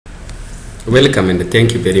Welcome and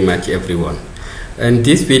thank you very much everyone. In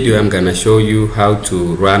this video I'm gonna show you how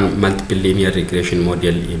to run multiple linear regression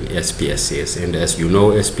model in SPSS. And as you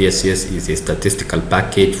know, SPSS is a statistical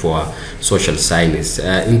package for social science.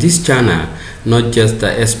 In this channel, not just the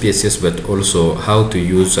SPSS but also how to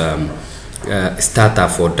use Stata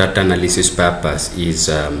for data analysis purpose is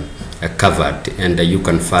covered, and you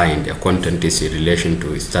can find a content is in relation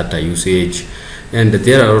to Stata usage, and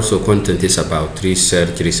there are also contents about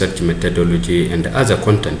research methodology, and other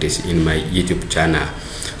content is in my YouTube channel.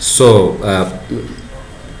 So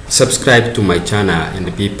subscribe to my channel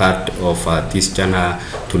and be part of this channel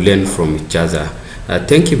to learn from each other.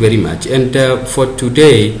 Thank you very much. And for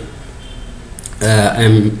today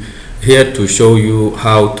I'm here to show you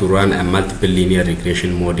how to run a multiple linear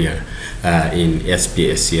regression model in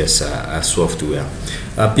SPSS software.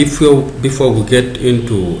 Before we get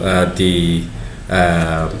into the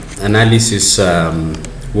analysis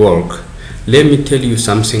work, let me tell you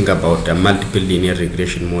something about a multiple linear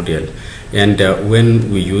regression model. And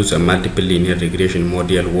when we use a multiple linear regression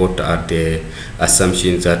model, what are the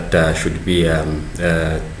assumptions that should be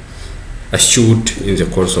assumed in the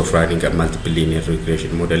course of running a multiple linear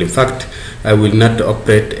regression model. In fact, I will not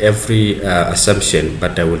operate every assumption,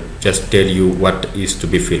 but I will just tell you what is to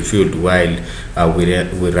be fulfilled while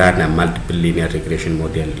we run a multiple linear regression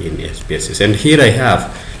model in SPSS. And here I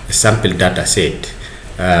have a sample data set.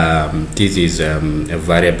 This is a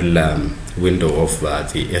variable window of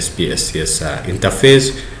the SPSS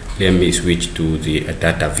interface. Let me switch to the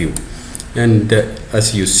data view. And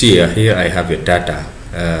as you see here, I have a data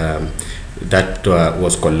that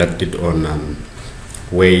was collected on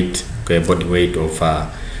weight, body weight of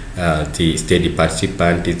the study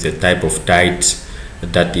participant, is the type of diet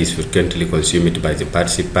that is frequently consumed by the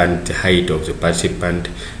participant, the height of the participant,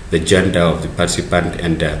 the gender of the participant,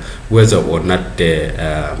 and whether or not the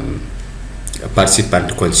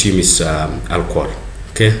participant consumes alcohol.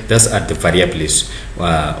 Okay, those are the variables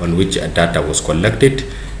on which data was collected.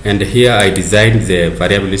 And here I designed the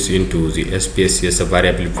variables into the SPSS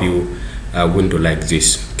variable view window like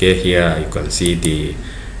this. Okay, here you can see the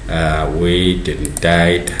weight and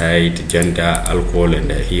diet, height, gender, alcohol,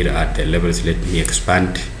 and here are the levels. Let me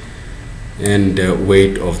expand. And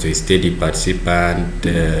weight of the study participant,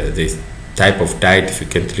 the type of diet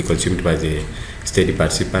frequently consumed by the study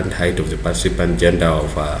participant, height of the participant, gender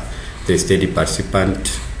of the study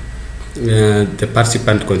participant. The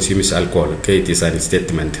participant consumes alcohol. Okay, it is a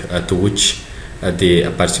statement to which the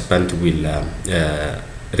participant will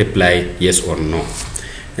reply yes or no.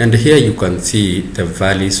 And here you can see the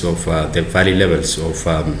values of the value levels of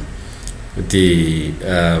the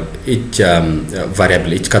each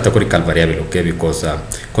variable, each categorical variable. Okay, because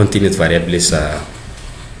continuous variables have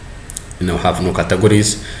no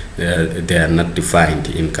categories. They are not defined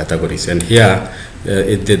in categories. And here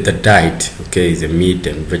the diet, okay, is a meat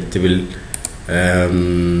and vegetable.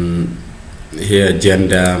 Here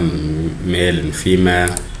gender, male and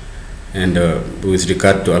female, and with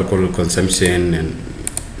regard to alcohol consumption, and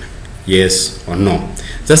yes or no.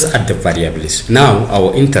 Those are the variables. Now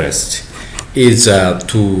our interest is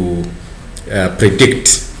to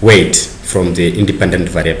predict weight from the independent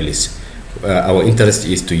variables. Our interest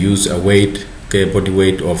is to use a weight, okay, body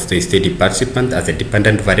weight of the study participant as a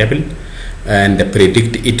dependent variable, and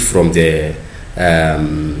predict it from the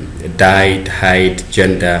diet, height,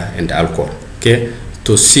 gender, and alcohol. Okay,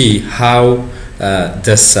 to see how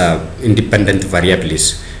these independent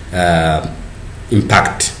variables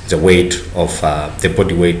impact the weight of the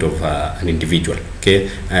body weight of an individual. Okay,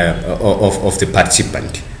 of the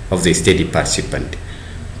participant, of the study participant.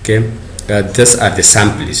 Okay, these are the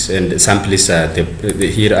samples, and the samples are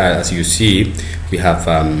here are, as you see, we have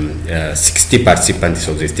 60 participants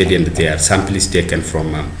of the study, and they are samples taken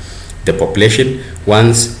from the population.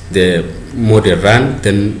 Once the model run,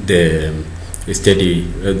 then the study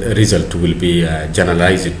result will be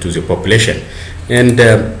generalized to the population. And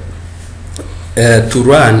to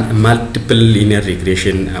run a multiple linear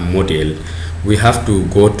regression model, we have to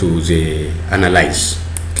go to the analyze.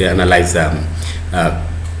 Okay, analyze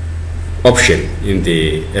option in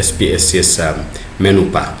the SPSS menu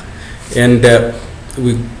bar, and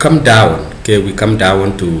we come down. Okay, we come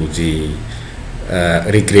down to the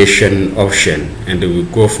regression option, and we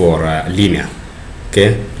go for linear.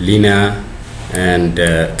 Okay, linear, and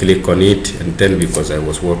click on it. And then, because I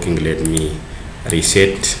was working, let me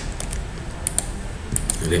reset.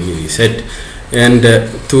 And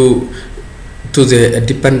to the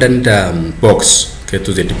dependent box, okay,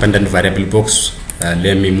 to the dependent variable box,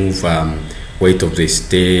 let me move weight of the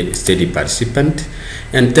study participant,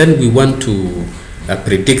 and then we want to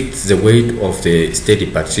predict the weight of the study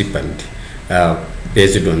participant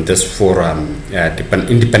based on this 4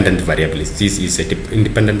 independent variables. This is a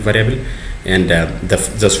independent variable, and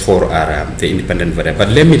those 4 are the independent variable.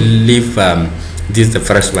 But let me leave this the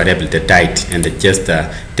first variable, the height, and just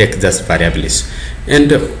take those variables.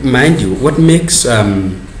 And mind you, what makes a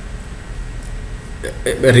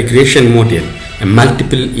regression model a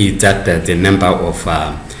multiple is that the number of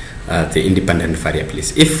the independent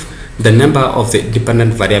variables. If the number of the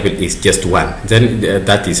independent variable is just 1, then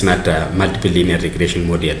that is not a multiple linear regression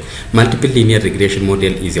model. Multiple linear regression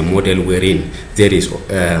model is a model wherein there is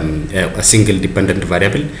a single dependent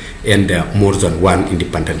variable and more than 1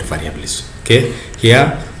 independent variables. Okay,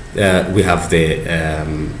 here we have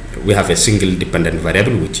a single dependent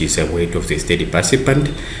variable, which is a weight of the study participant,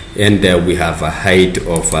 and we have a height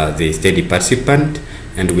of the study participant,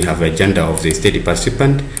 and we have a gender of the study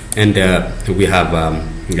participant, and we have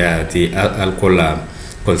the alcohol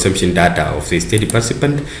consumption data of the study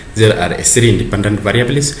participant. There are 3 independent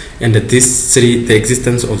variables, and the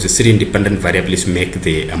existence of the 3 independent variables make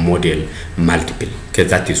the model multiple. Okay,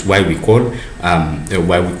 that is why we call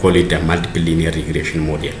it a multiple linear regression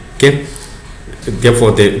model. Okay,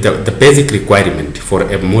 therefore the basic requirement for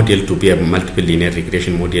a model to be a multiple linear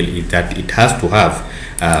regression model is that it has to have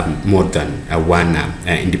more than 1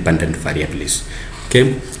 independent variables.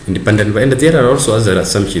 Okay, independent, and there are also other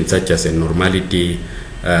assumptions such as a normality,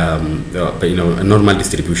 a normal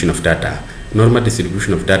distribution of data. Normal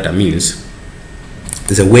distribution of data means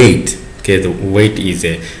the weight. Okay, the weight is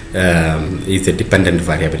a dependent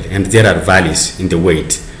variable, and there are values in the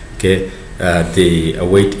weight. Okay, the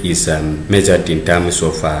weight is measured in terms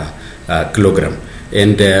of kilogram,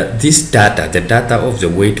 and this data, the data of the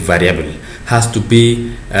weight variable, has to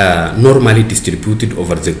be normally distributed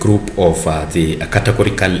over the group of the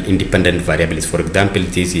categorical independent variables. For example,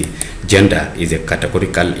 this gender is a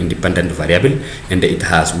categorical independent variable, and it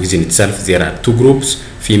has within itself there are 2 groups,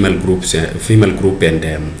 female group and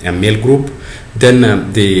a male group.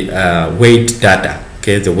 Then the weight data,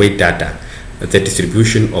 okay, the weight data, the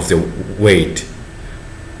distribution of the weight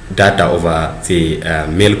data over the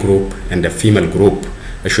male group and the female group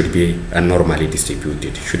should be normally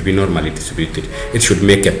distributed. It should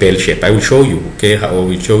make a bell shape. I will show you. Okay, I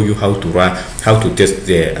will show you how to test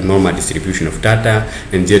the normal distribution of data,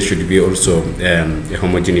 and there should be also a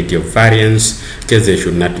homogeneity of variance. Okay, there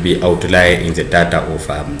should not be outlier in the data of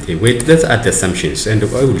the weight. Those are the assumptions, and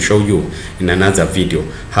I will show you in another video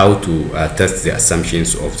how to test the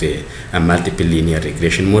assumptions of the multiple linear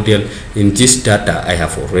regression model. In this data, I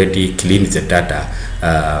have already cleaned the data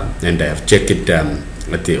and I have checked it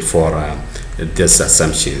for these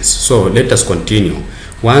assumptions. So let us continue.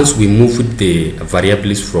 Once we move the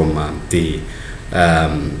variables from the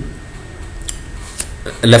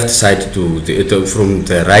left side to from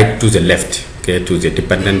the right to the left, okay, to the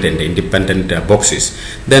dependent and the independent boxes,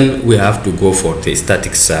 then we have to go for the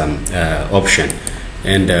statics option,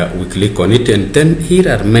 and we click on it, and then here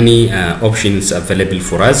are many options available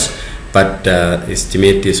for us, but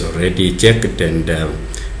estimate is already checked, and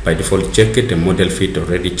by default checked, the model fit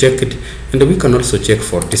already checked, and we can also check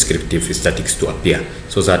for descriptive statics to appear,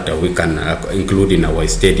 so that we can include in our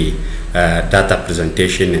study data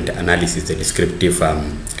presentation and analysis the descriptive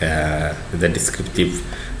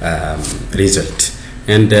result.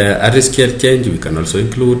 And a scale change we can also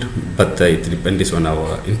include, but it depends on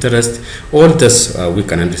our interest. All this we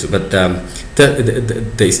can understand, but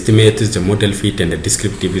the estimate is the model fit, and the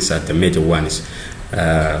descriptive is the major ones.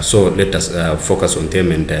 So let us focus on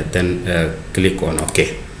them, and then click on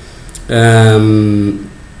OK.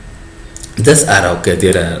 These are okay.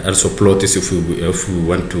 There are also plots. If we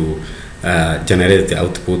want to generate the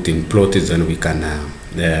output in plots, then we can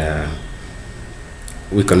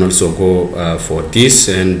also go for this,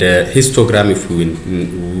 and histogram if we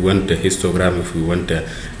want a histogram. If we want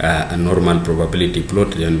a normal probability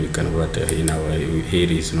plot, then we can put in our, here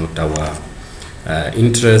is not our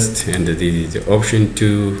interest, and this is the option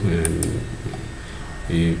 2, and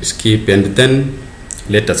you skip, and then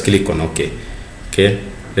let us click on OK. Okay,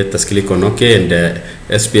 let us click on OK, and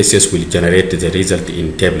SPSS will generate the result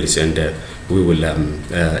in tables, and we will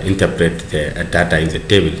interpret the data in the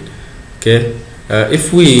table. Okay,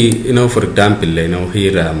 if we, for example,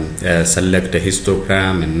 here select a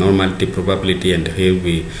histogram and normality probability, and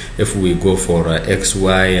here if we go for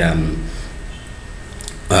XY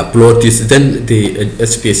plot is, then the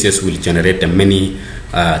SPSS will generate many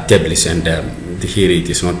tables, and here it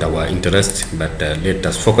is not our interest, but let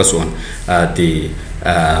us focus on the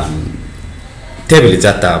tables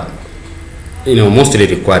that are mostly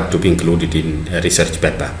required to be included in a research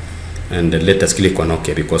paper, and let us click on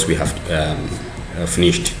OK, because we have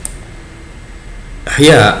finished.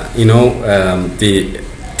 here, the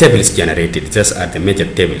tables generated, just are the major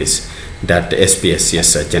tables that the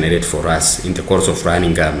SPSS generate for us in the course of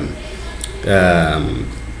running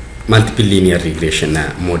multiple linear regression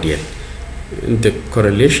model. The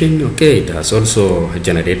correlation, okay, it has also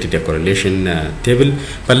generated a correlation table,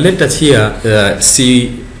 but let us here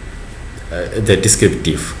see the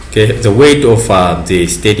descriptive. Okay, the weight of the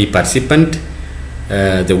study participant,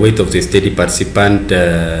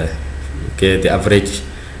 okay, the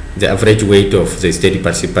average weight of the study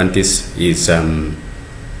participant is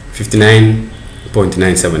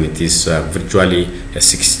 59.97. It is virtually a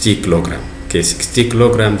 60 kilogram. Okay, 60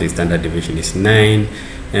 kilogram. The standard deviation is 9,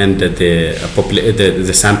 and the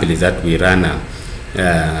sample is that we run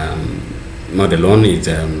model on is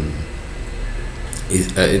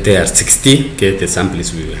they are 60. Okay, the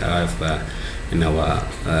samples we have in our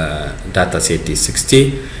data set is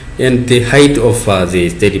 60, and the height of the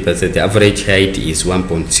study participant, the average height is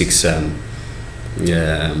 1.6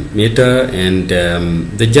 meter, and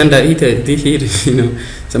the gender here,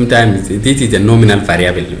 sometimes this is a nominal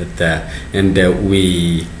variable, but, and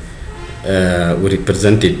we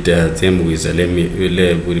represented them with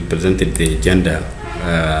we represented the gender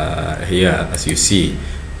here, as you see.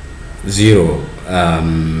 0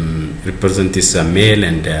 represents this male,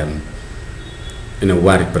 and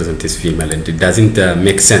 1 represents this female, and it doesn't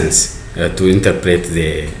make sense to interpret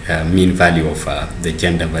the mean value of the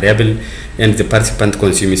gender variable. And the participant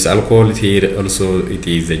consumes alcohol. Here also it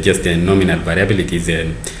is just a nominal variable. It is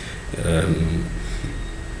a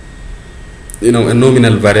a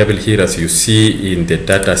nominal variable here, as you see in the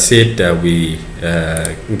data set. We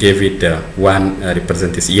gave it 1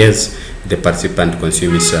 represents yes, the participant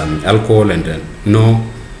consumes alcohol, and no,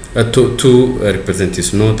 2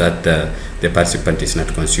 represents no, that the participant is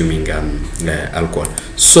not consuming alcohol.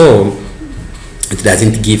 So it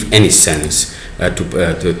doesn't give any sense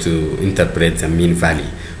to interpret the mean value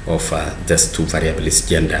of just 2 variables,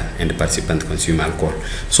 gender and participant consume alcohol.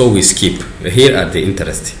 So we skip. Here are the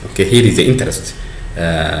interest. Okay, here is the interest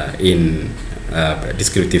in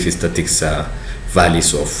descriptive statistics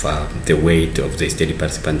values of the weight of the study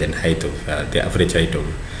participant and height of the average height of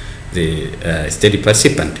the study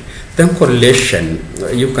participant. Then correlation,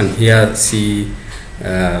 you can here see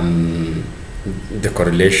the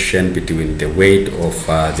correlation between the weight of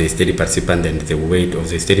the study participant and the weight of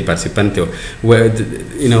the study participant, where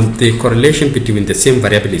the correlation between the same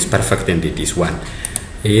variable is perfect, and it is 1.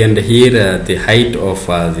 And here the height of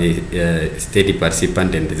the study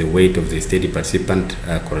participant and the weight of the study participant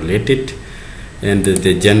are correlated, and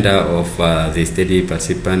the gender of the study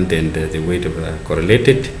participant and the weight of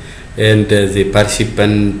correlated, and the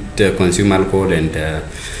participant consume alcohol and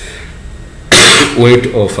weight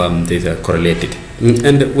of these are correlated.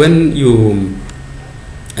 And when you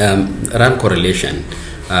run correlation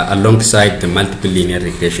alongside the multiple linear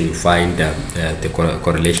regression, you find the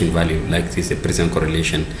correlation value like this, the present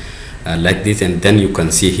correlation like this, and then you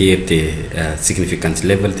can see here the significance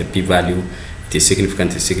level, the p-value. It is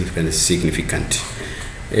significant, significant.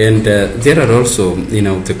 And there are also,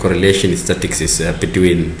 the correlation statistics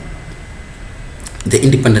between the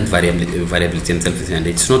independent variables themselves, and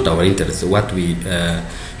it's not our interest. What we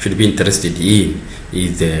should be interested in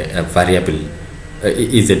is the variable,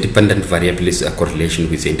 is the dependent variable is a correlation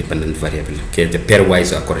with the independent variable. Okay, the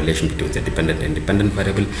pairwise correlation between the dependent and independent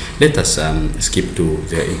variable. Let us skip to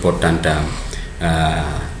the important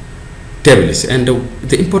tables, and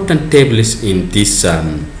the important tables in this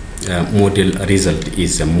model result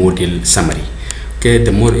is a model summary. Okay,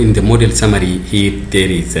 in the model summary here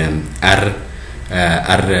there is R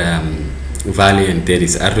value, and there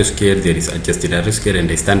is R square, there is adjusted R square, and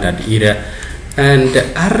the standard error. And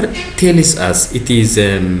R tells us it is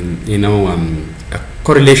a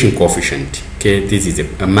correlation coefficient. Okay, this is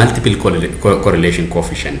a multiple correlation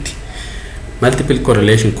coefficient. Multiple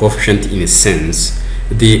correlation coefficient, in a sense,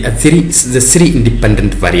 the 3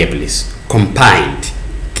 independent variables combined,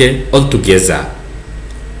 okay, all together,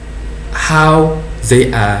 how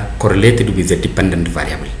they are correlated with the dependent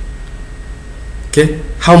variable. Okay,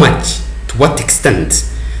 how much, to what extent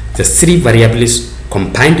the 3 variables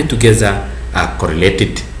combined together are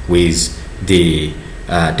correlated with the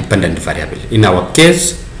dependent variable. In our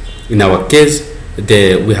case, we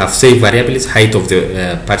have 3 variables: height of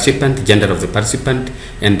the participant, gender of the participant,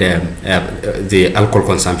 and the alcohol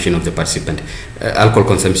consumption of the participant, alcohol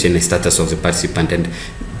consumption status of the participant. And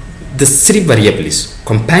the 3 variables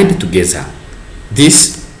combined together,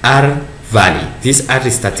 these R value, these R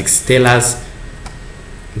statistics tell us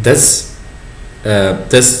those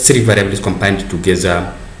 3 variables combined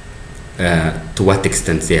together, to what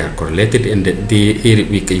extent they are correlated. And here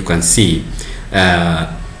you can see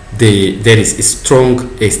there is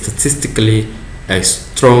statistically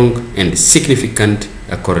strong and significant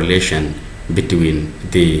correlation between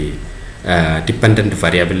the dependent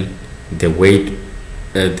variable, the weight,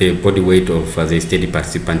 the body weight of the study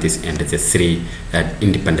participants, and the three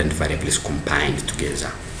independent variables combined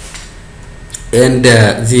together. And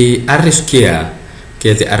the R-square,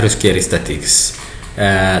 the R-square statistics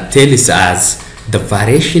tells us the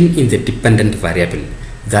variation in the dependent variable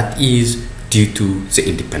that is due to the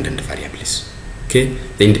independent variables. The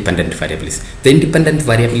independent variables. The independent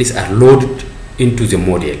variables are loaded into the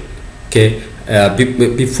model.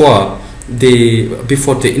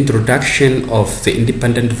 Before the introduction of the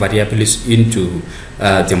independent variables into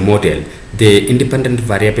the model, the independent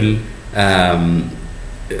variable,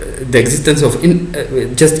 the existence of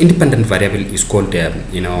just independent variable is called a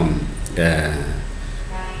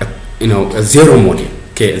zero model.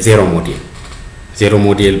 Zero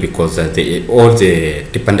model because all the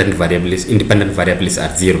independent variables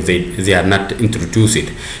are zero. They are not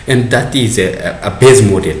introduced, and that is a base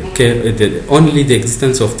model. Only the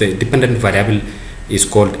existence of the dependent variable is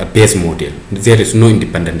called a base model. There is no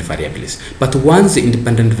independent variables. But once the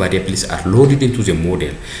independent variables are loaded into the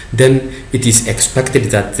model, then it is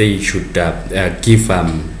expected that they should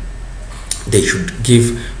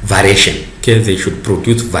give variation. They should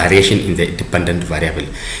produce variation in the dependent variable,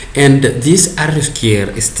 and these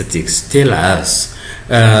R-square statistics tell us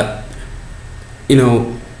the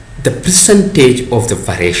percentage of the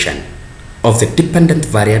variation of the dependent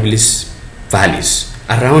variables values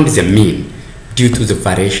around the mean due to the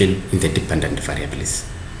variation in the dependent variables.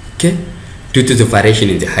 Due to the variation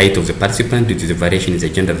in the height of the participant, due to the variation in the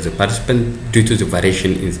gender of the participant, due to the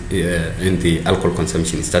variation in the alcohol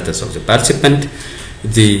consumption status of the participant,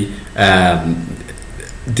 the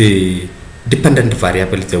dependent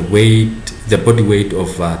variable, the body weight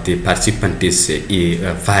of the participant is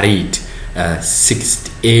varied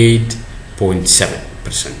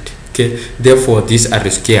 68.7%. Therefore, this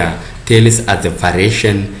R-square tells us the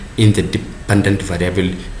variation in the dependent variable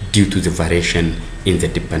due to the variation in the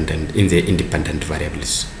independent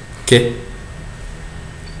variables.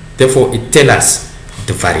 Therefore, it tells us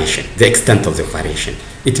the variation, the extent of the variation.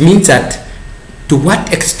 It means that to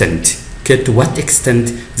what extent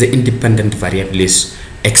the independent variables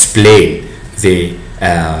explain the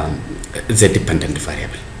dependent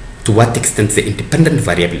variable. To what extent the independent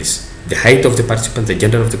variables, the height of the participant, the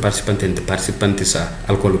gender of the participant, and the participant's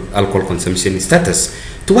alcohol consumption status,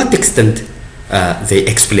 to what extent they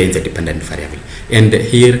explain the dependent variable. And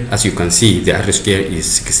here, as you can see, the R-square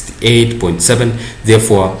is 68.7.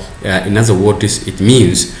 Therefore, in other words, it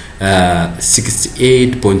means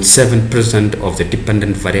 68.7% of the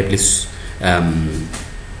dependent variables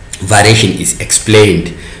variation is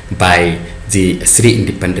explained by the three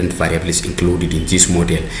independent variables included in this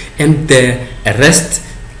model, and the rest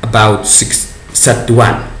about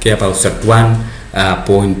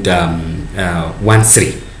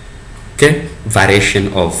 31.13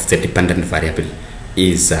 variation of the dependent variable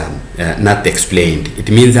is not explained.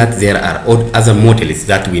 It means that there are other models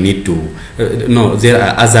that we need to there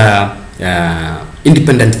are other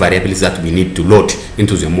independent variables that we need to load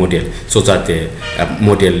into the model so that the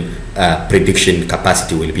model prediction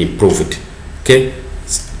capacity will be improved.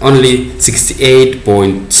 Only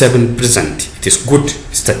 68.7%. It is good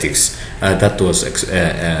statistics that was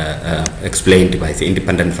explained by the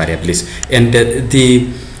independent variables, and the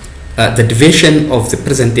deviation of the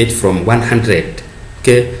percentage from 100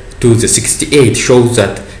 to the 68 shows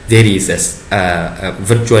that there is a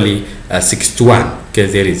virtually 61.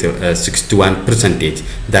 There is a 61%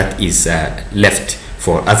 that is left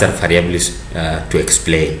for other variables to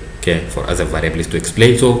explain. For other variables to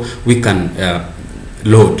explain, so we can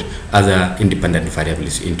load other independent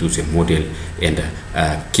variables into the model and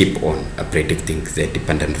keep on predicting the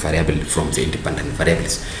dependent variable from the independent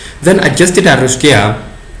variables. Then adjusted R-square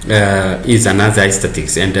is another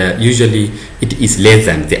statistics, and usually it is less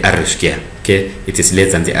than the R-square. It is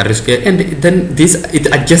less than the R-square, and then it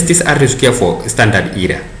adjusts this R-square for standard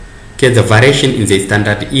error. The variation in the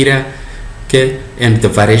standard error, and the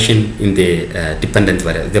variation in the dependent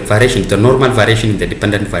variable, the normal variation in the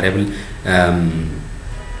dependent variable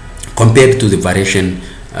compared to the variation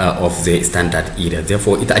of the standard error.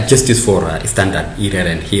 Therefore, it adjusts for standard error,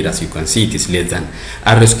 and here, as you can see, it is less than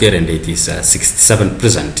R-square, and it is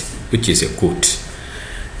 67%, which is good.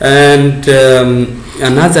 And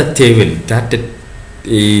another table that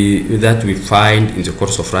we find in the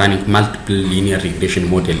course of running multiple linear regression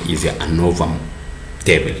model is the ANOVA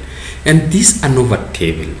table. And this ANOVA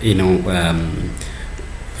table,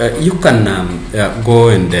 you can go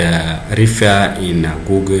and refer in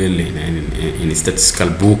Google, in statistical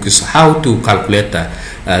books, how to calculate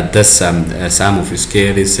the sum of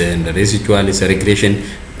squares and residuals, regression.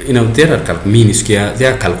 You know, there are mean square,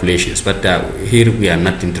 there are calculations, but here we are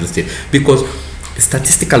not interested, because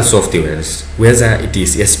statistical softwares, whether it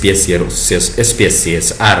is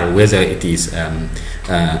SPSS or whether it is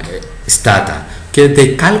Stata, okay,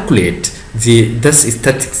 they calculate the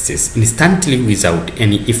statistics instantly without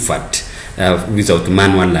any effort, without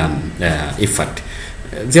manual effort.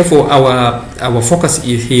 Therefore, our focus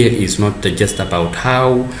here is not just about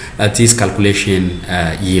how this calculation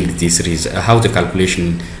yield this result, how the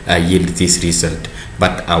calculation yield this result,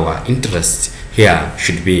 but our interest here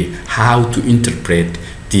should be how to interpret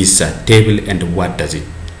this table and what does it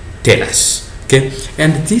tell us. Okay,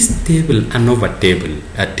 and this table, ANOVA table,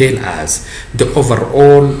 tell us the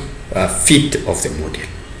overall fit of the model.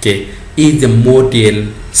 Okay, is the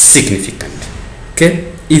model significant? Okay,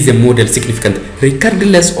 is the model significant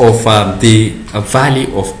regardless of the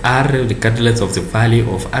value of R, regardless of the value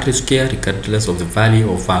of R square, regardless of the value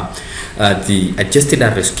of the adjusted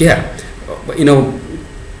R square? You know,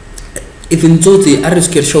 even though the R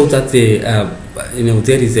square shows that the you know,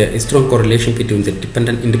 there is a strong correlation between the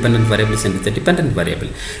independent variables and the dependent variable,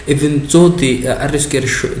 even though the R square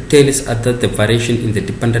tells us that the variation in the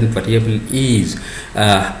dependent variable is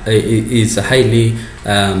highly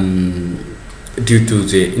due to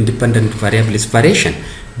the independent variable's variation,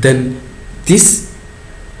 then this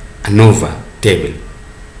ANOVA table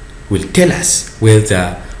will tell us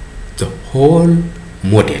whether the whole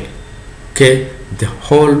model, okay, the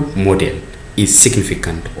whole model is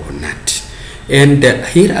significant or not. And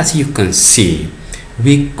here, as you can see,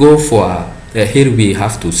 we go for here we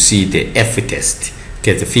have to see the F test,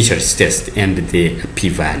 okay, the Fisher's test, and the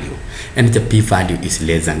p-value, and the p-value is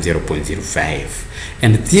less than 0.05,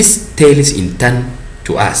 and this tells in turn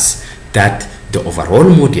to us that the overall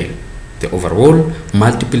model, the overall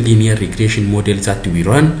multiple linear regression model that we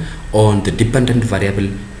run on the dependent variable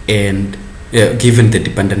and given the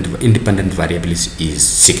independent variables is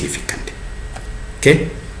significant. Okay,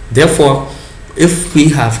 therefore, if we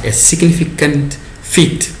have a significant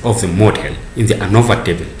fit of the model in the ANOVA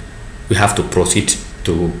table, we have to proceed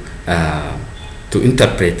to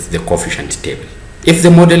interpret the coefficient table. If the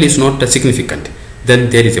model is not significant, then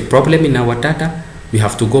there is a problem in our data. We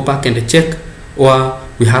have to go back and check, or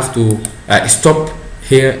we have to stop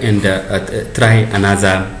here and try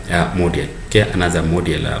another model. Okay, another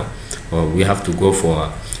model, or we have to go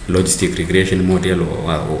for logistic regression model,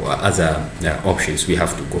 or other options we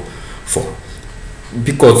have to go for.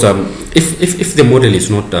 Because if the model is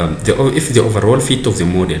not if the overall fit of the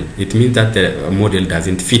model, it means that the model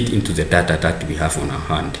doesn't fit into the data that we have on our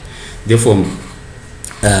hand. Therefore,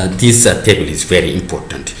 this table is very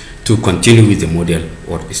important to continue with the model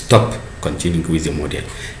or stop continuing with the model.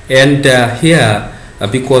 And here,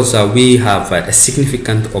 because we have a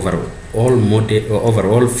significant overall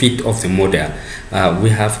fit of the model, we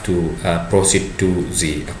have to proceed to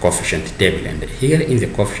the coefficient table. And here in the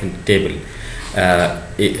coefficient table,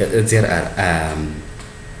 there are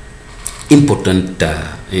important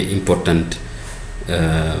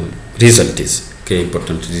results. Okay,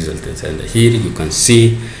 important results. And here you can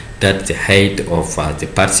see that the height of the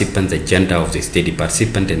participant, the gender of the study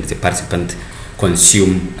participant, and the participant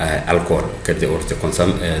consume alcohol. Okay, the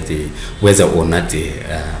whether or not the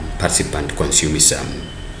participant consumes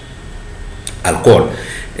alcohol.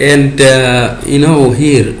 And you know,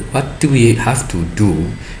 here what we have to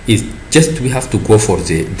do is just we have to go for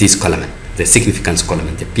this column, the significance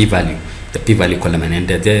column, the p-value column, and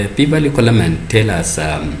the p-value column tell us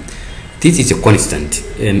this is a constant,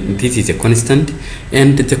 and this is a constant,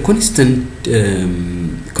 and the constant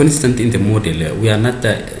in the model, we are not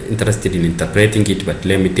interested in interpreting it, but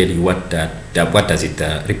let me tell you what does it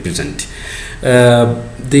represent.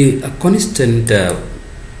 The constant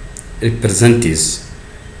represents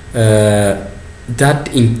that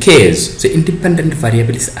in case the independent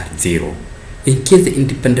variables are 0, in case the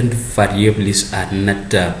independent variables are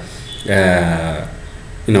not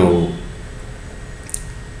you know,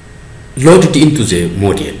 loaded into the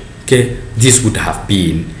model, okay, this would have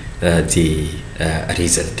been the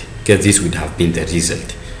result. Okay, this would have been the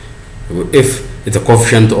result if the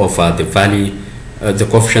coefficient of the value, the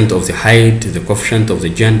coefficient of the height, the coefficient of the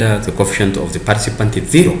gender, the coefficient of the participant is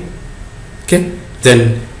 0. Okay,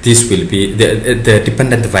 then this will be the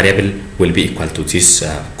dependent variable will be equal to this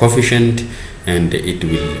coefficient, and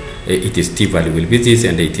its t-value will be this,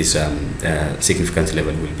 and its significance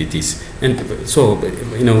level will be this. And so,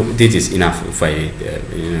 you know, this is enough. If I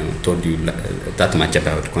you know, told you that much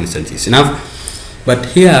about constant is enough. But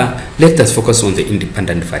here, let us focus on the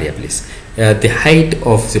independent variables. The height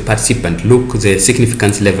of the participant, look, the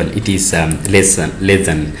significance level, it is less than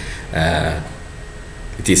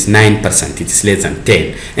it is 9%, it is less than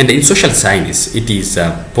 10. And in social science, it is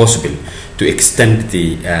possible to extend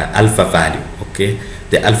the alpha value, okay,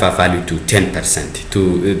 the alpha value to 10%,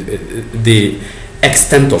 to the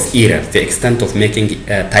extent of error, the extent of making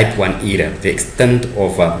type 1 error, the extent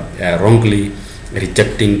of wrongly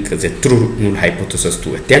rejecting the true null hypothesis to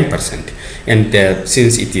 10%. And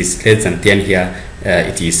since it is less than 10 here,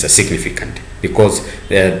 it is significant, because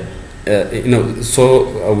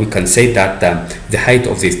so we can say that the height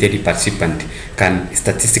of the study participant can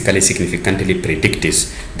statistically significantly predict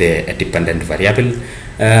the dependent variable.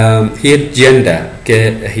 Here gender,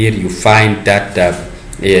 okay, here you find that the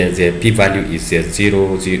p-value is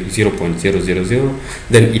 0.000,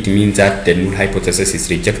 then it means that the null hypothesis is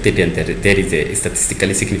rejected, and there is a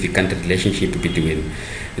statistically significant relationship between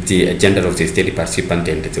the gender of the study participant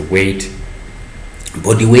and the weight,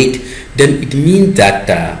 body weight. Then it means that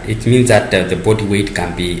the body weight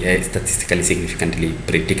can be statistically significantly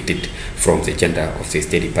predicted from the gender of the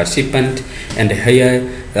study participant. And here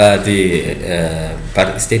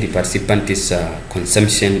the study participant is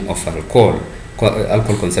consumption of alcohol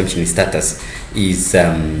consumption status is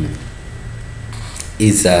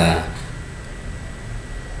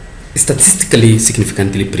statistically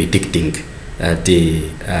significantly predicting the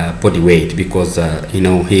body weight, because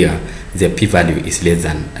here the p-value is less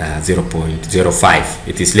than 0.05.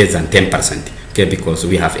 It is less than 10%, okay, because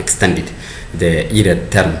we have extended the error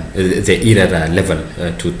term, the error level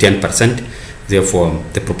to 10%. Therefore,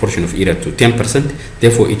 the proportion of error to 10%.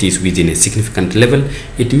 Therefore, it is within a significant level.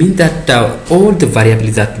 It means that all the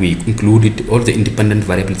variables that we included, all the independent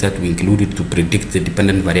variables that we included to predict the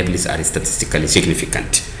dependent variables are statistically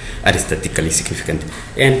significant.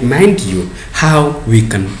 And mind you, how we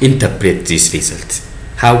can interpret this result.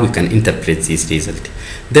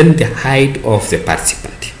 Then the height of the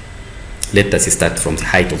participant. Let us start from the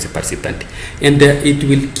height of the participant, and it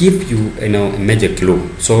will give you a major clue.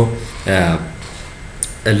 So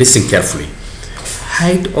listen carefully.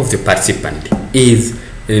 Height of the participant is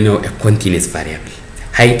a continuous variable.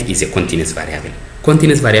 Height is a continuous variable.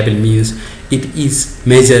 Continuous variable means it is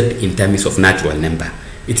measured in terms of natural number.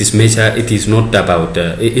 It is measured. It is not about.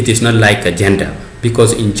 It is not like a gender,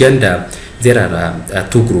 because in gender there are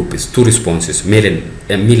two groups, two responses, male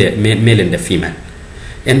and female,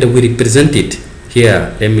 and we represent it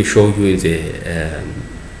here. Let me show you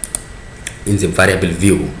in the variable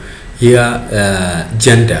view. Here,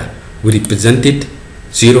 gender, we represented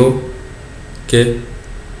 0, okay,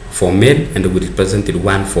 for male, and we represented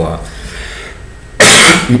 1 for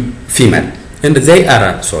female. And they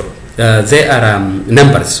are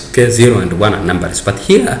numbers, okay, 0 and 1 are numbers. But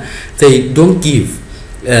here, they don't give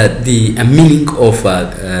the meaning of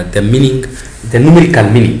the numerical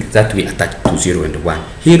meaning that we attach to 0 and 1.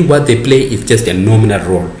 Here, what they play is just a nominal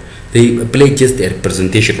role. They play just a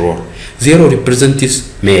representation role. 0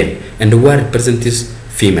 represents male and 1 represents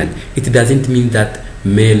female. It doesn't mean that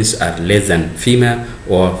males are less than female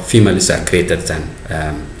or females are greater than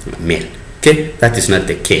male. Okay, that is not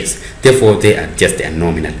the case. Therefore, they are just a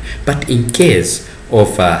nominal. But in case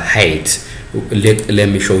of height, let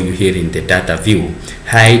me show you here in the data view.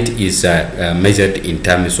 Height is measured in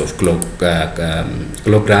terms of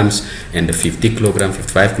kilograms, and 50 kilogram,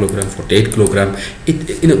 55 kilogram, 48 kilogram.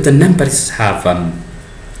 The numbers have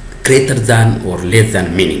greater than or less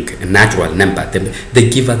than meaning, a natural number. They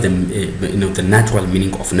give us the natural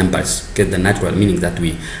meaning of numbers, okay, the natural meaning that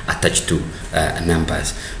we attach to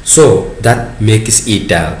numbers. So that makes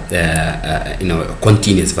it a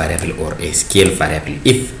continuous variable or a scale variable.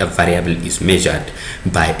 If a variable is measured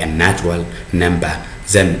by a natural number,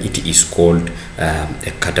 then it is called a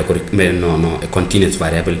continuous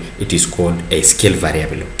variable. It is called a scale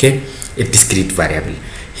variable, okay, a discrete variable.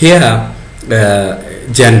 Here,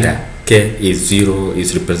 gender, okay, is 0,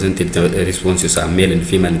 is represented, the responses are male and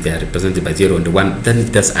female, they are represented by 0 and 1.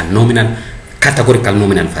 Then there's a nominal, categorical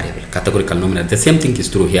nominal variable. Categorical nominal. The same thing is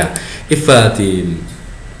true here. If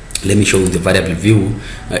let me show you the variable view.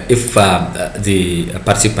 If the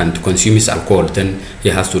participant consumes alcohol, then he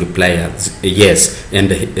has to reply yes,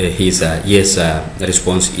 and his yes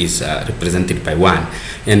response is represented by 1.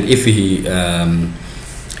 And if he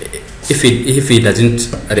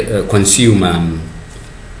doesn't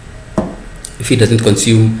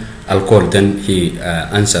consume alcohol, then he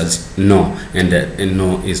answers no, and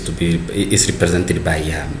no is represented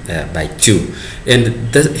by 2.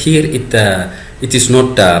 And here it is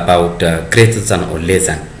not about greater than or less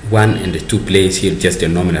than. 1 and 2 plays here just a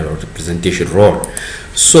nominal or representation role.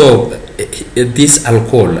 So this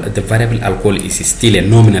alcohol, the variable alcohol, is still a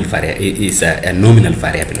nominal variable. Is a nominal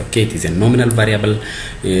variable. Okay, it is a nominal variable,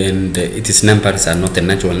 and its numbers are not the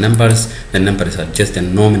natural numbers. The numbers are just the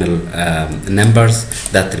nominal numbers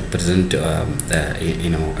that represent,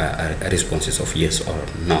 responses of yes or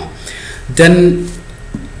no. Then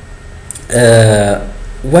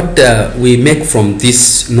what we make from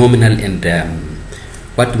this nominal, and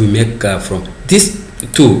what we make from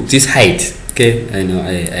this height. Okay, I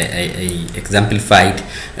exemplified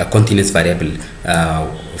a continuous variable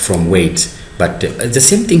from weight, but the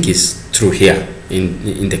same thing is true here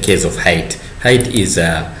in the case of height. Height is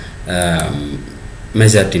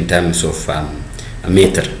measured in terms of a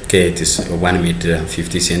meter. Okay, it is 1 meter and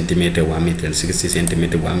 50 centimeter, 1 meter and 60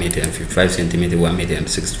 centimeter, 1 meter and 55 centimeter, 1 meter and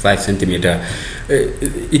 65 centimeter.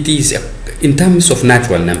 It is in terms of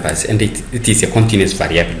natural numbers, and it is a continuous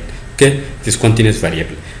variable. Okay, it is continuous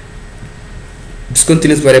variable. This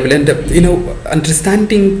continuous variable, and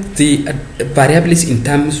understanding the variables in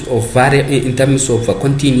terms of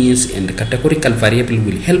continuous and categorical variable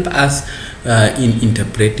will help us in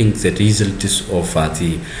interpreting the results of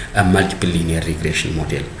the multiple linear regression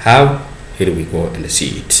model. How? Here we go and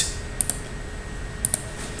see it.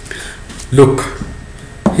 Look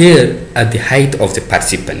here at the height of the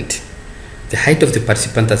participant. The height of the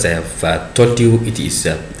participant, as I have told you, it is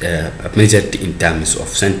measured in terms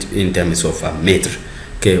of meter.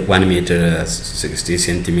 Okay, 1 meter 60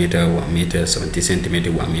 centimeter, 1 meter 70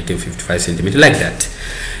 centimeter, 1 meter 55 centimeter, like that.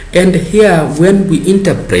 And here, when we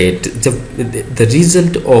interpret the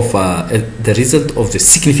result of the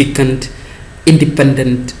significant,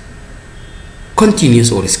 independent,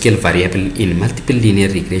 continuous or scale variable in multiple linear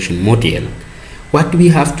regression model, what we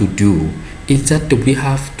have to do is that we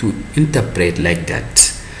have to interpret like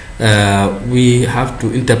that. We have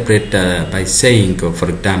to interpret by saying, for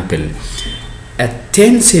example, a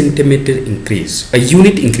 10 centimeter increase, a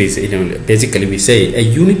unit increase. Basically, we say a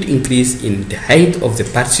unit increase in the height of the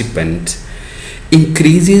participant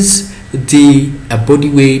increases the body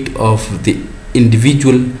weight of the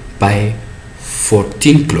individual by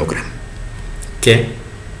 14 kilogram. Okay.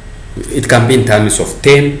 It can be in terms of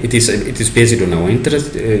 10. It is based on our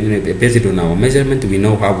interest, based on our measurement. We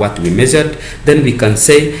know what we measured. Then we can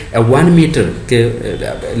say a 1 meter. Okay,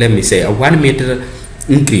 let me say a 1 meter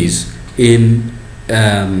increase in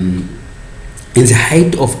the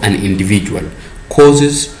height of an individual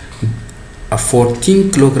causes a 14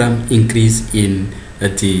 kilogram increase in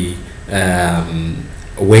the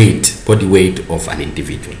body weight of an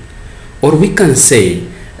individual. Or we can say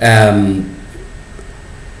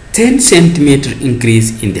 10 centimeter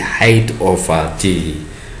increase in the height of the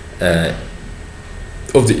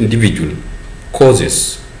individual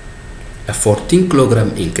causes a 14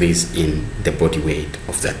 kilogram increase in the body weight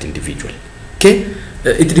of that individual. Okay,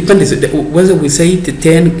 it depends whether we say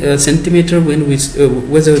 10 centimeter,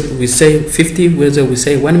 whether we say 50, whether we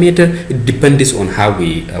say 1 meter. It depends on how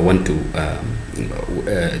we want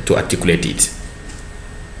to articulate it,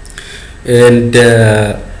 and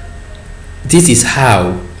this is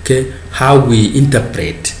how. Okay, how we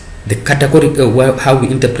interpret the categorical, how we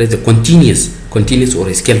interpret the continuous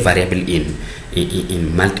or scale variable in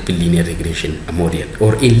multiple linear regression model,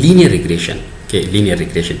 or in linear regression. Okay, linear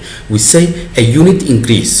regression. We say a unit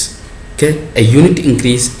increase. Okay, a unit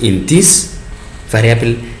increase in this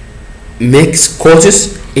variable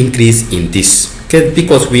causes increase in this. Okay,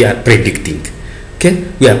 because we are predicting. Okay,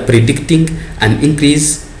 we are predicting an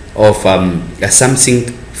increase of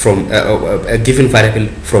something from a given variable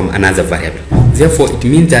from another variable. Therefore, it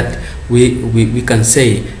means that we can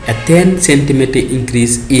say a 10 centimeter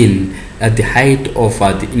increase in the height of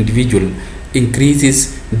the individual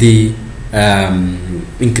increases the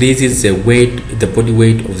body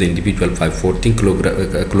weight of the individual by 14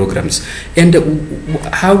 kilograms. And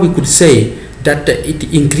how we could say that it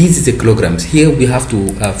increases the kilograms? Here we have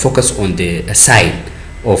to focus on the sign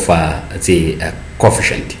of the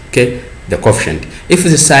coefficient. Okay, the coefficient. If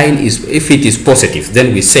the sign is, if it is positive,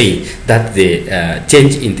 then we say that the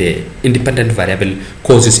change in the independent variable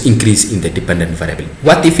causes increase in the dependent variable.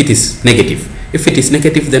 What if it is negative? If it is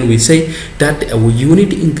negative, then we say that a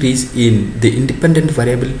unit increase in the independent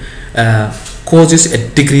variable causes a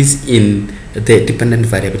decrease in the dependent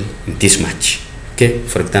variable in this much. Okay,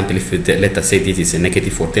 for example, if let us say this is a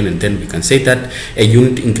negative 14, and then we can say that a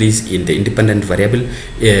unit increase in the independent variable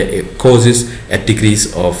causes a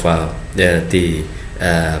decrease of the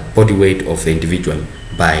body weight of the individual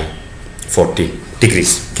by 14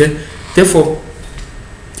 degrees. Okay, therefore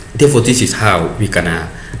this is how we can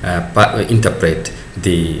interpret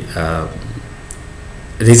the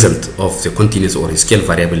result of the continuous or scale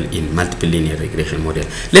variable in multiple linear regression model.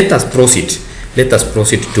 Let us proceed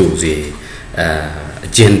to the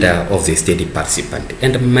gender of the study participant.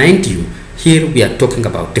 And mind you, here we are talking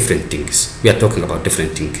about different things. The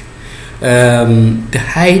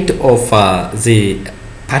height of the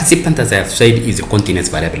participant, as I have said, is a continuous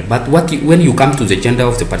variable. But when you come to the gender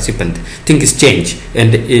of the participant, things change,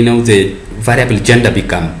 and the variable gender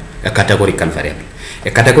become a categorical variable.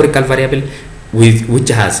 A categorical variable which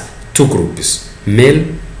has two groups, male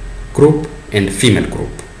group and female group.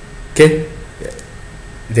 Okay,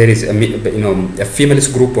 there is a female's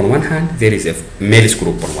group on one hand, there is a male's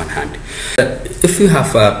group on one hand. If you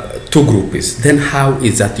have two groups, then how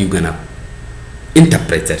is that you gonna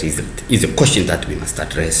interpret the result is a question that we must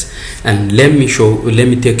address. And let me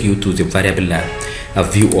take you to the variable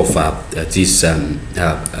view of this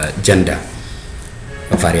gender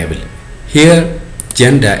variable. Here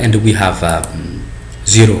gender, and we have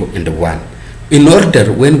 0 and 1. In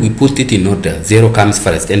order, when we put it in order, 0 comes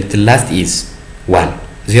first and the last is 1.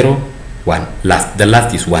 0, 1, the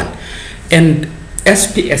last is 1. And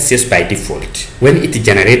SPSS by default, when it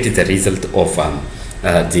generated the result of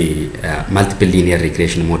the multiple linear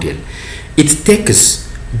regression model, it takes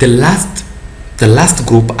the last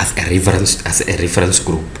group as a reference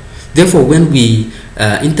group. Therefore, when we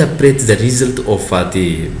interpret the result of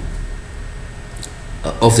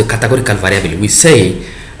the categorical variable, we say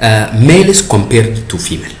male is compared to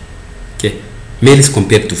female. Okay, male is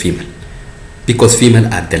compared to female because female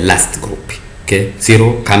are the last group. Okay,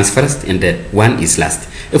 0 comes first and 1 is last.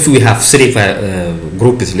 If we have 3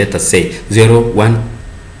 groups, let us say 0, 1,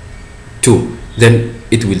 2, then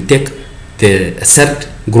it will take the third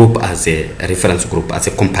group as a reference group, as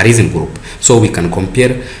a comparison group. So we can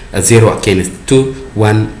compare 0 against 2,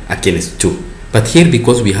 1 against 2. But here,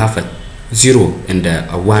 because we have a 0 and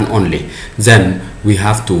a 1 only, then we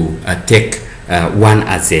have to take 1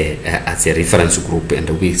 as a reference group, and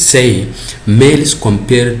we say males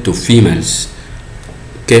compared to females.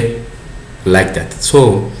 Okay, like that.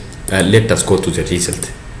 So let us go to the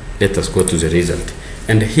result.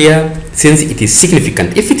 And here, since it is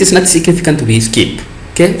significant, if it is not significant, we skip.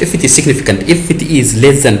 Okay, if it is significant, if it is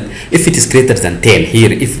greater than 10,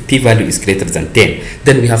 here if p-value is greater than 10,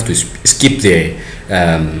 then we have to skip the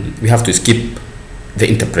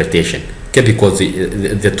interpretation. Okay, because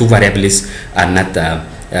the two variables are not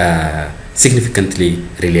significantly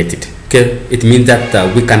related. Okay, it means that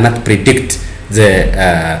we cannot predict the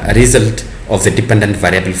result of the dependent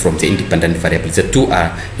variable from the independent variable. The two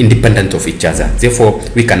are independent of each other. Therefore,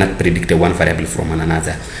 we cannot predict the one variable from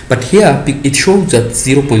another. But here, it shows that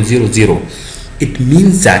 0.00. It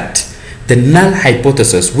means that the null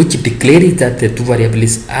hypothesis, which declares that the two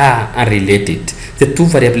variables are unrelated, the two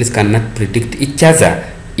variables cannot predict each other,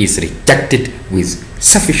 is rejected with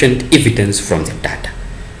sufficient evidence from the data.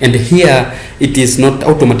 And here it is not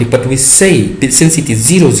automatic, but we say, since it is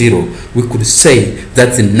 0, we could say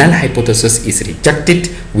that the null hypothesis is rejected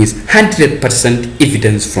with 100%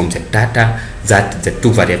 evidence from the data that the two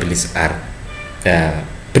variables are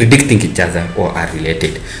predicting each other or are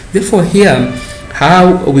related. Therefore, here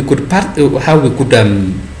how we could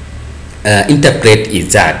interpret is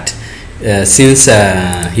that since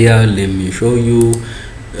here, let me show you.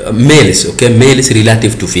 Males, okay, male is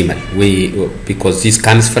relative to female. Because this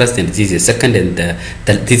comes first and this is second and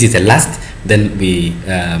this is the last, then we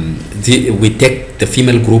take the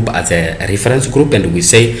female group as a reference group and we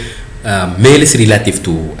say male is relative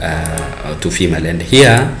to female. And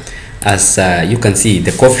here, as you can see,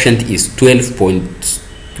 the coefficient is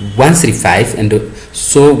 12.135, and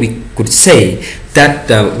so we could say that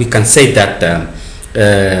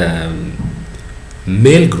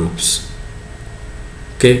male groups,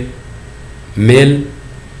 okay, male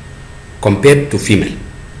compared to female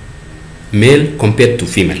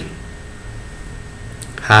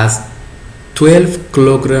has 12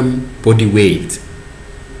 kilogram body weight.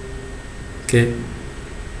 Okay,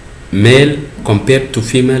 male compared to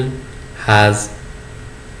female has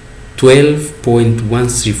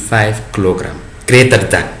 12.135 kilogram, greater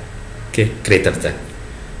than.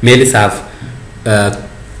 Males have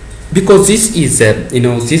because this is a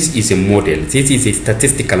this is a model, this is a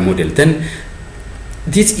statistical model, then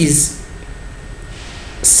this is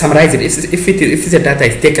summarized. If the data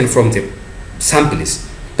is taken from the samples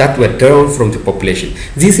that were drawn from the population,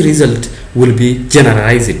 this result will be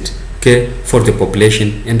generalized, okay, for the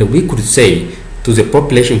population, and we could say to the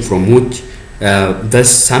population from which the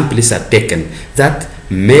samples are taken that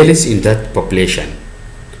males in that population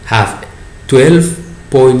have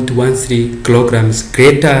 12.13 kilograms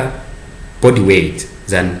greater body weight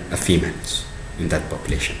than females in that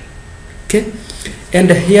population. Okay, and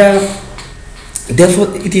here,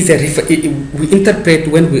 therefore, it is we interpret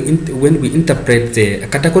when we interpret the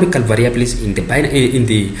categorical variables in the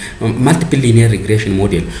multiple linear regression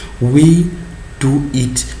model, we do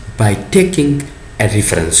it by taking a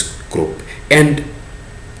reference group, and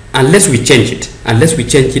unless we change it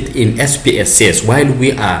in SPSS while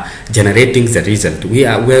we are generating the result,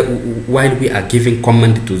 while we are giving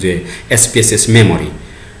command to the SPSS memory,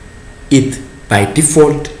 it by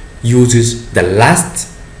default uses the last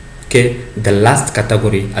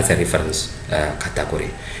category as a reference category.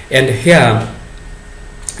 And here,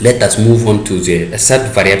 let us move on to the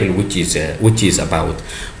third variable, which is about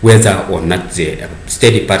whether or not the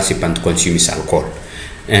study participant consumes alcohol,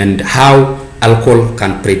 and how alcohol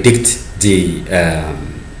can predict the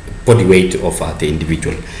body weight of the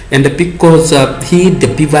individual. And because here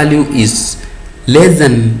the p-value is less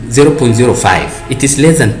than 0.05, it is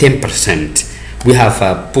less than 10%. We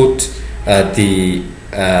have put the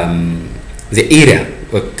area,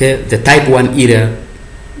 okay, the type 1 error,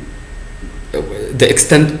 the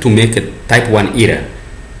extent to make a type 1 error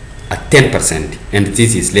at 10%, and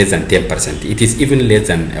this is less than 10%. It is even less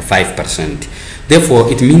than 5%. Therefore,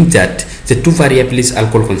 it means that the two variables,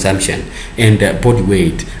 alcohol consumption and body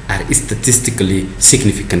weight, are statistically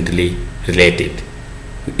significantly related.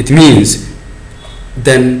 It means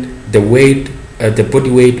then the body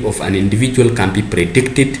weight of an individual can be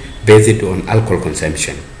predicted based on alcohol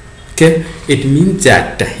consumption. Okay, it means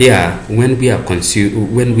that here when we are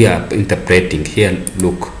interpreting here,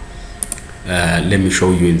 look, let me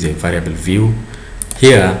show you in the variable view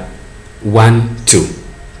here, 1, 2.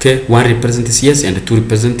 Okay, 1 represents yes and 2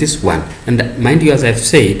 represents 1, and mind you, as I've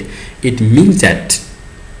said, it means that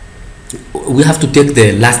we have to take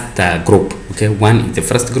the last group. Okay, 1 is the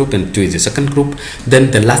first group and 2 is the second group,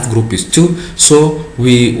 then the last group is 2, so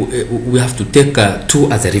we have to take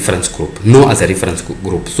 2 as a reference group, no as a reference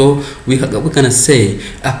group. So we're gonna say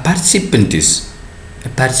a participant is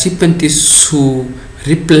who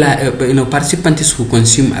participants who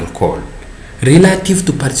consume alcohol relative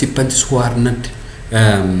to participants who are not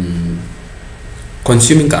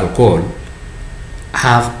consuming alcohol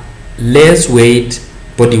have less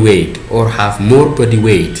body weight, or have more body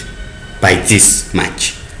weight by this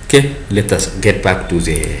much. Okay, let us get back to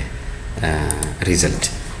the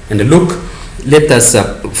result, and look, let us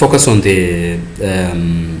focus on the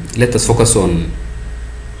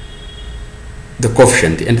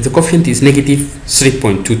coefficient, and the coefficient is negative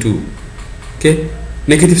 3.22. okay,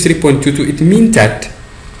 negative 3.22. It means that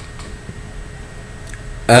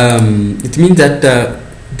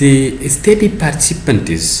the study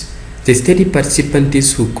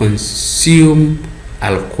participants who consume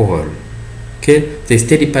alcohol, okay, the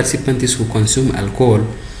study participants who consume alcohol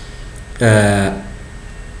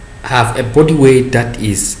have a body weight that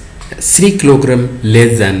is 3 kilograms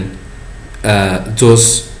less than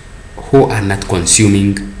those who are not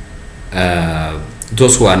consuming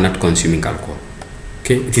alcohol.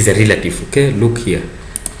 Okay, it is a relative. Okay, look here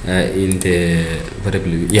in the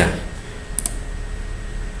variable. Yeah,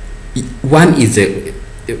 one is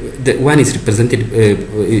represented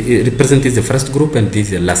represents the first group, and this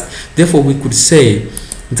is the last. Therefore, we could say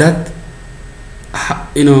that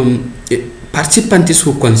participants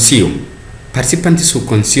who consume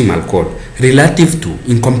alcohol relative to,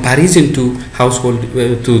 in comparison to household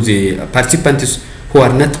to the participants who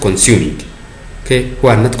are not consuming, okay, who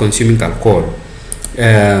are not consuming alcohol,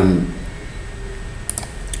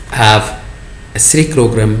 have a 3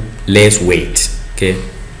 kilogram less weight. Okay,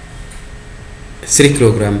 3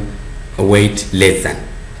 kilogram weight less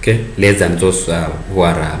than those who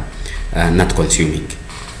are not consuming.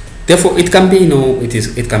 Therefore, it can be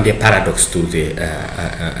it can be a paradox to the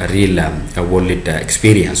real world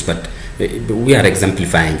experience, but we are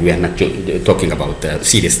exemplifying. We are not talking about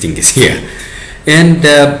serious things here, and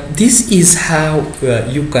this is how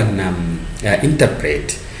you can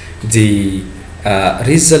interpret the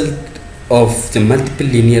result of the multiple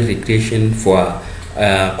linear regression for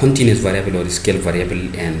continuous variable or scale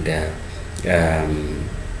variable, and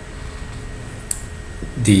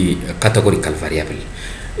the categorical variable.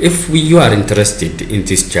 If you are interested in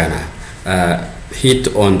this channel, hit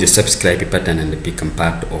on the subscribe button and become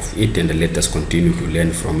part of it, and let us continue to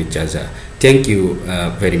learn from each other. Thank you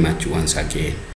very much once again.